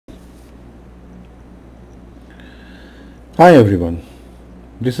Hi everyone,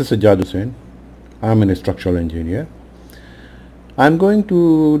 this is Sajjad Hussain. I'm an structural engineer. I'm going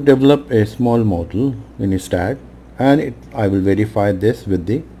to develop a small model in Staad and I will verify this with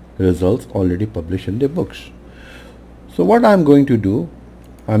the results already published in the books. So what I'm going to do,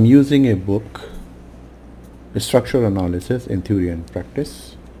 I'm using a book, Structural Analysis in Theory and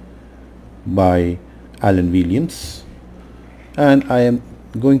Practice by Alan Williams, and I am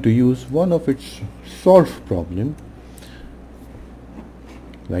going to use one of its solved problem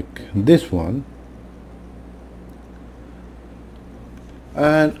like this one,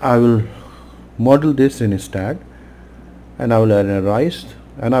 and I will model this in Staad and I will analyze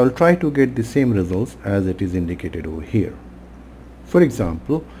and I will try to get the same results as it is indicated over here. For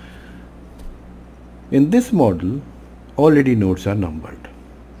example, in this model already nodes are numbered,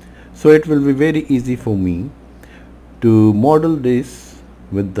 so it will be very easy for me to model this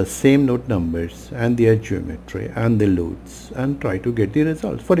with the same node numbers and their geometry and the loads and try to get the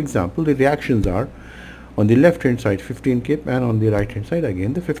results. For example, the reactions are on the left hand side 15 kip and on the right hand side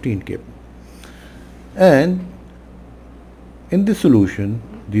again the 15 kip. And in the solution,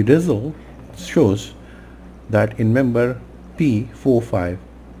 the result shows that in member P45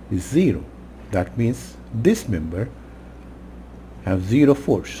 is 0. That means this member have 0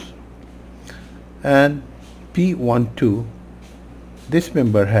 force. And P12, this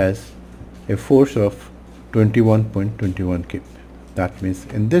member has a force of 21.21 kip. That means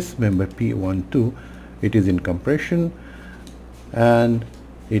in this member P12 it is in compression and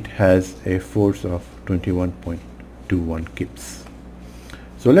it has a force of 21.21 kips.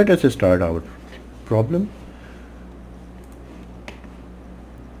 So let us start our problem.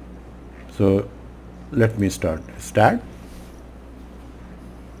 So let me start Staad,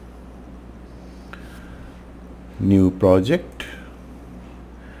 new project.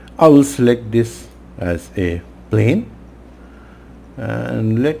 I will select this as a plane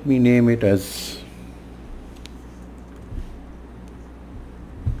and let me name it as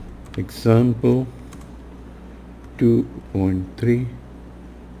example 2.3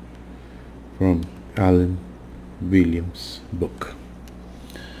 from Alan Williams book.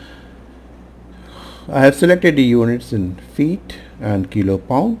 I have selected the units in feet and kilo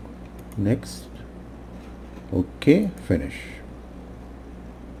pound. Next. OK, finish.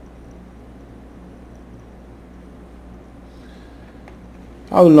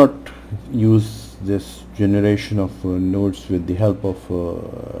 I will not use this generation of nodes with the help of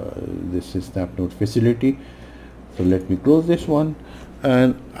this snap node facility. So let me close this one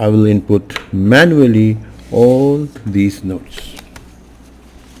and I will input manually all these nodes.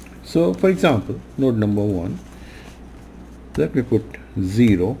 So for example, node number 1, let me put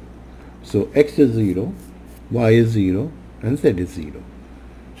 0. So x is 0, y is 0 and z is 0.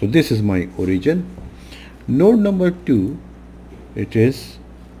 So this is my origin. Node number 2, it is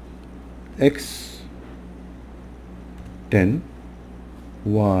x 10,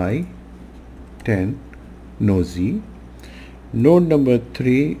 y 10, no z. Node number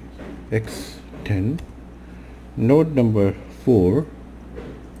 3, x 10. Node number 4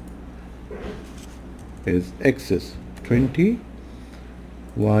 is x is 20,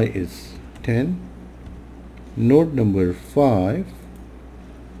 y is 10. Node number 5,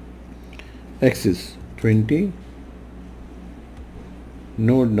 x is 20.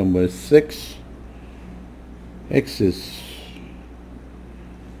 Node number 6, x is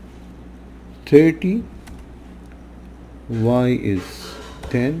 30, y is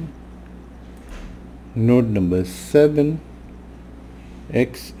 10. Node number 7,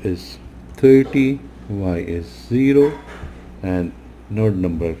 x is 30, y is 0, and node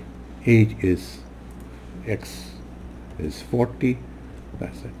number 8 is x is 40.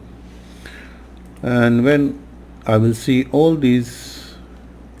 That's it. And when I will see all these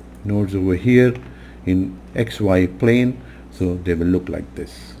nodes over here in xy plane, so they will look like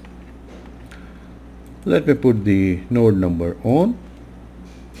this. Let me put the node number on.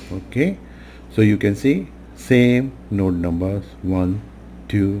 Okay, so you can see same node numbers 1,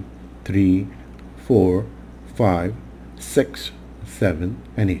 2, 3, 4, 5, 6, 7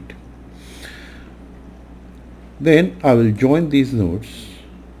 and 8. Then I will join these nodes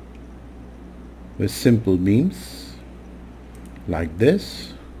with simple beams like this.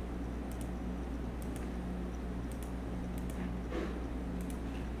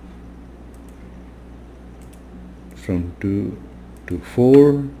 From 2 to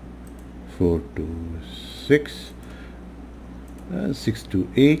 4, 4 to 6, 6 to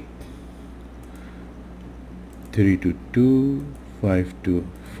 8, 3 to 2, 5 to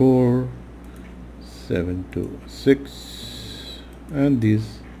 4, 7 to 6, and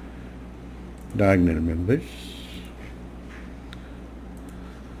these diagonal members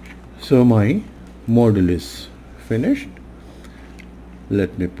So my model is finished.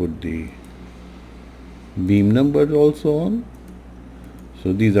 Let me put the beam numbers also on.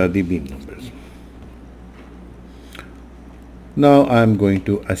 So these are the beam numbers. Now I am going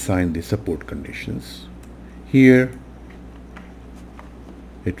to assign the support conditions. Here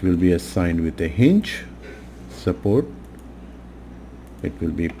it will be assigned with a hinge support. It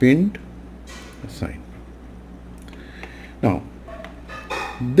will be pinned, assign. Now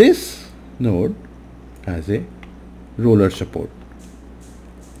this node has a roller support.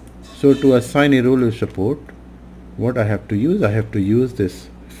 So to assign a roller support, what I have to use? I have to use this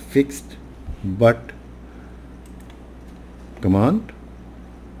fixed but command.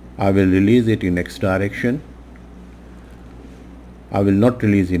 I will release it in X direction. I will not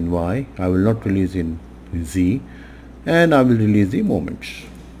release in Y. I will not release in Z. And I will release the moments.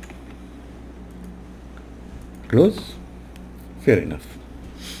 Close. Fair enough.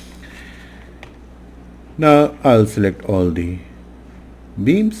 Now I'll select all the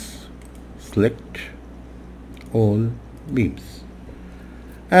beams. Select all beams.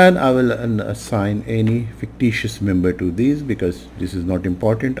 And I will assign any fictitious member to these because this is not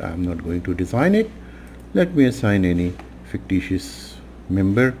important. I am not going to design it. Let me assign any fictitious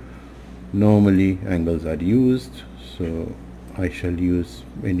member. Normally angles are used, so I shall use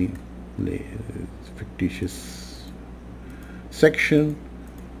any fictitious section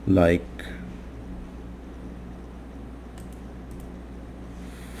like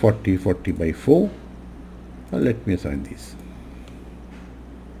 40 by 4. Let me assign these.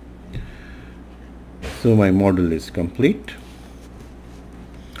 So my model is complete.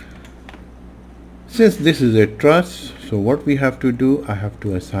 Since this is a truss, so what we have to do, I have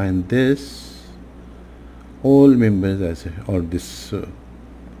to assign this all members as or this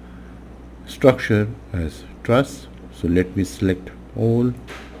structure as truss. So let me select all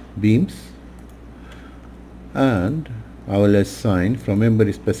beams and I will assign from member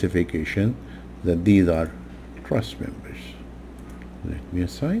specification that these are truss members. Let me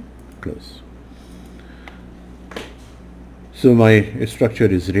assign, close. So my structure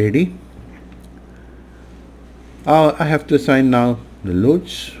is ready. I have to assign now the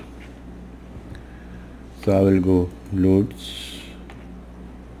loads. So I will go loads.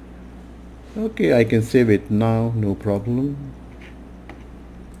 Okay, I can save it now, no problem.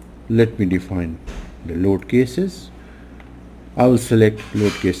 Let me define the load cases. I will select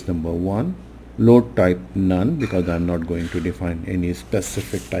load case number 1. Load type none because I am not going to define any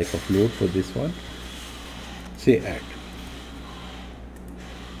specific type of load for this one. Say add.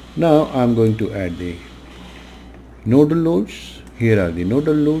 Now I am going to add the nodal loads. Here are the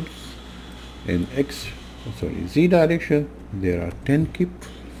nodal loads in Z direction. There are 10 kip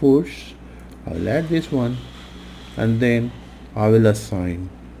force. I will add this one and then I will assign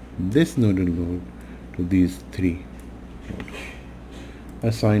this nodal node to these 3 nodes.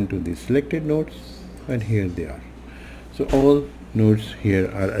 Assign to the selected nodes and here they are. So all nodes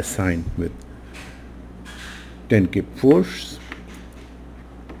here are assigned with 10 kip force.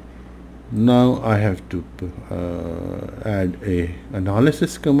 Now I have to add a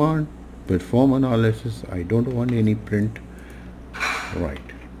analysis command, perform analysis. I don't want any print. Right.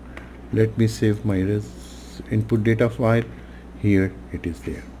 Let me save my input data file. Here it is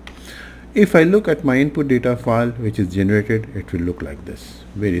there. If I look at my input data file which is generated, it will look like this.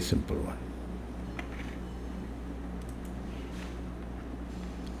 Very simple one.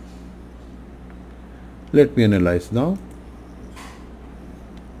 Let me analyze now.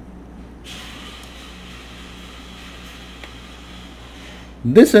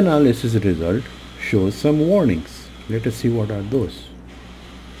 This analysis result shows some warnings. Let us see what are those.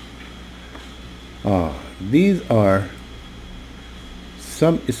 These are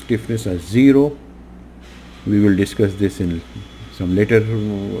some stiffness as 0. We will discuss this in some later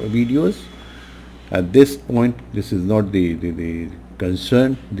videos. At this point, this is not the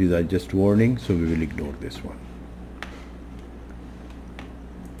concern. These are just warnings, so we will ignore this one.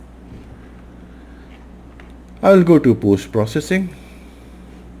 I will go to post-processing.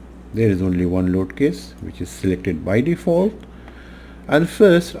 There is only one load case which is selected by default, and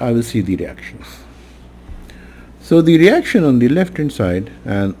first I will see the reactions. So the reaction on the left hand side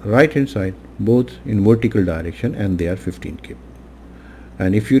and right hand side both in vertical direction, and they are 15 kip.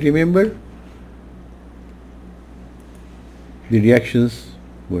 And if you remember, the reactions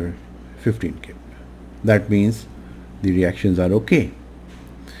were 15 kip. That means the reactions are okay.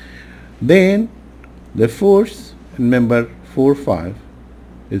 Then the force, remember 4-5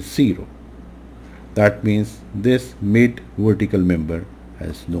 is 0. That means this mid vertical member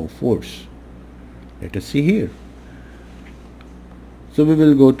has no force. Let us see here. So we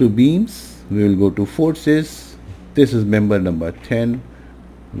will go to beams, we will go to forces. This is member number 10.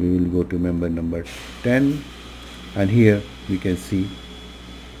 We will go to member number 10, and here we can see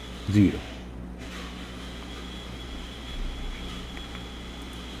 0.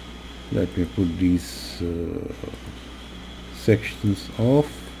 Let me put these sections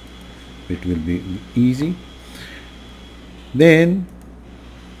off. It will be easy. Then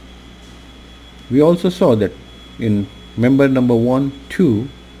we also saw that in member number 1, 2,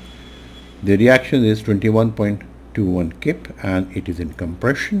 the reaction is 21.21 kip and it is in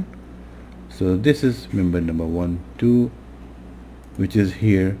compression. So this is member number 1, 2, which is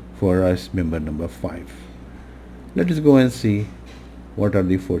here for us member number 5. Let us go and see what are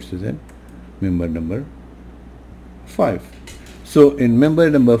the forces in member number 5. So in member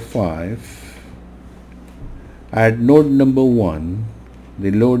number 5, at node number 1,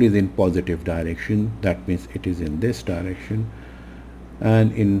 the load is in positive direction, that means it is in this direction,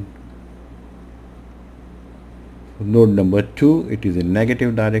 and in node number 2 it is in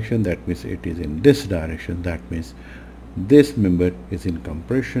negative direction, that means it is in this direction, that means this member is in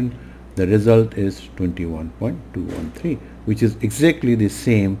compression. The result is 21.213, which is exactly the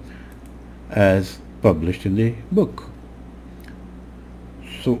same as published in the book.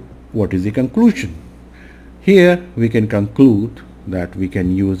 So what is the conclusion? Here we can conclude that we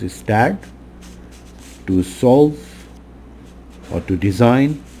can use STAAD to solve or to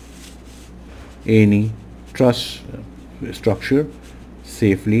design any truss structure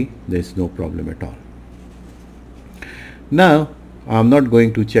safely. There is no problem at all. Now I am not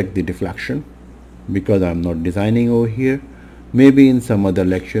going to check the deflection because I am not designing over here. Maybe in some other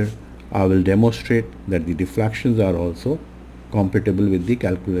lecture I will demonstrate that the deflections are also compatible with the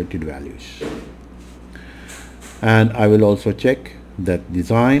calculated values. And I will also check that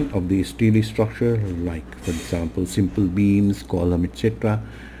design of the steel structure, like for example simple beams, column, etc.,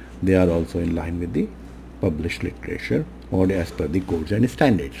 they are also in line with the published literature or as per the codes and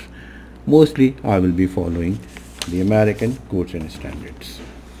standards. Mostly I will be following the American codes and standards.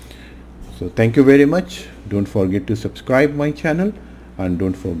 So thank you very much. Don't forget to subscribe my channel and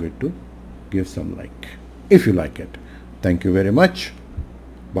don't forget to give some like if you like it. Thank you very much.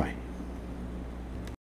 Bye.